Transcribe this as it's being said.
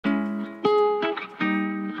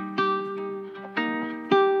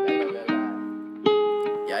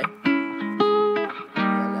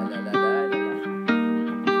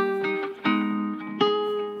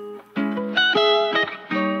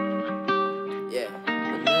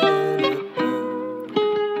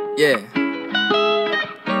Yeah.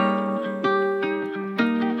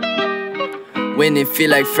 When it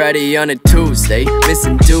feel like Friday on a Tuesday,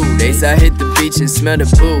 missing due days, I hit the beach and smell the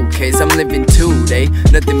bouquets. I'm living today,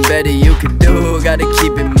 nothing better you could do, gotta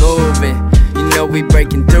keep it moving. You know we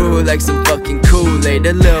breaking through like some fucking Kool-Aid.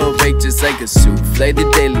 A little bake just like a souffle,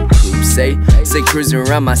 the daily crew say cruising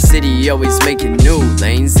around my city, always making new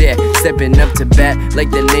lanes. Yeah, stepping up to bat like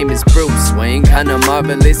the name is Bruce Wayne. Kinda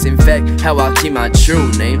marvelous in fact, how I keep my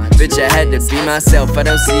true name. Bitch, I had to be myself, I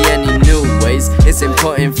don't see any new ways. It's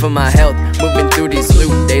important for my health, moving through these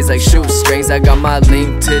loop days like shoestrings. I got my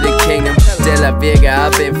link to the kingdom, De La Vega,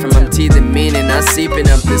 I've been from, I'm teething meaning, I'm seeping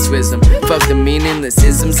up this wisdom. Fuck the meaningless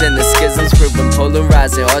isms and the schisms, proving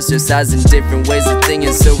polarizing, ostracizing different ways of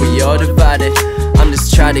thinking, so we all divided. I'm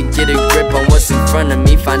just trying to get a grip on what's in front of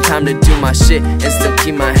me, find time to do my shit and still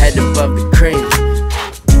keep my head above the cream.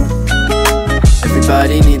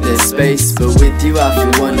 Everybody need their space, but with you I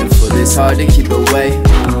feel wonderful, it's hard to keep away.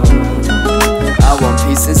 I want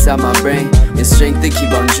peace inside my brain and strength to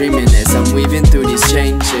keep on dreaming as I'm weaving through these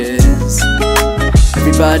changes.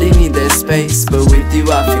 Everybody need their space, but with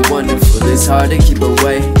you I feel wonderful, it's hard to keep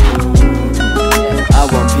away. I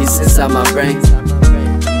want peace inside my brain.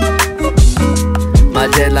 My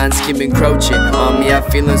deadlines keep encroaching on me, I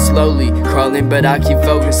feel them slowly crawling, but I keep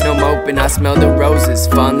focused, no moping, I smell the roses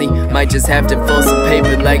fondly. Might just have to fold some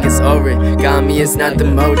paper like it's origami. It's not the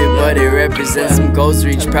motive, but it represents some goals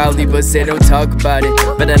reached proudly, but say don't talk about it,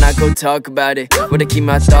 but then I go talk about it. Would I keep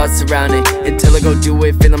my thoughts around it until I go do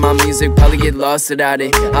it, feeling my music, probably get lost without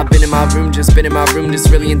it. I've been in my room, just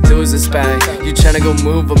really enthused about it. You tryna go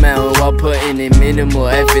move them out while putting in minimal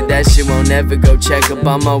effort, that shit won't ever go check up.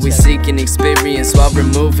 I'm always seeking experience while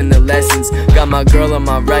removing the lessons. Got my girl on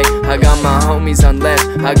my right, I got my homies on left,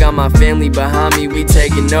 I got my family behind me, we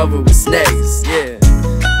taking over, what's next, yeah.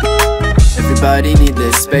 Everybody need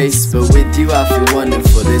their space, but with you I feel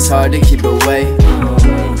wonderful, it's hard to keep away.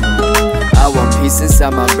 I want peace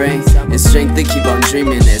inside my brain and strength to keep on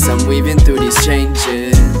dreaming as I'm weaving through these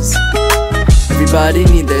changes. Everybody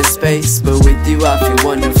need their space, but with you I feel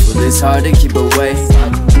wonderful, it's hard to keep away.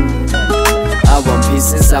 I want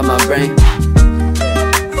peace inside my brain.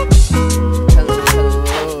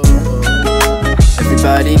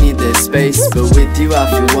 Everybody need their space, but with you I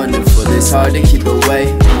feel wonderful, it's hard to keep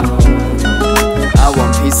away. I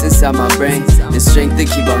want peace inside my brain and strength to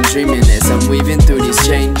keep on dreaming as I'm weaving through these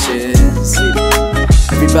changes.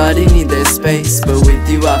 Everybody need their space, but with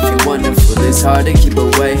you I feel wonderful, it's hard to keep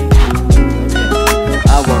away.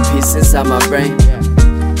 I want peace inside my brain.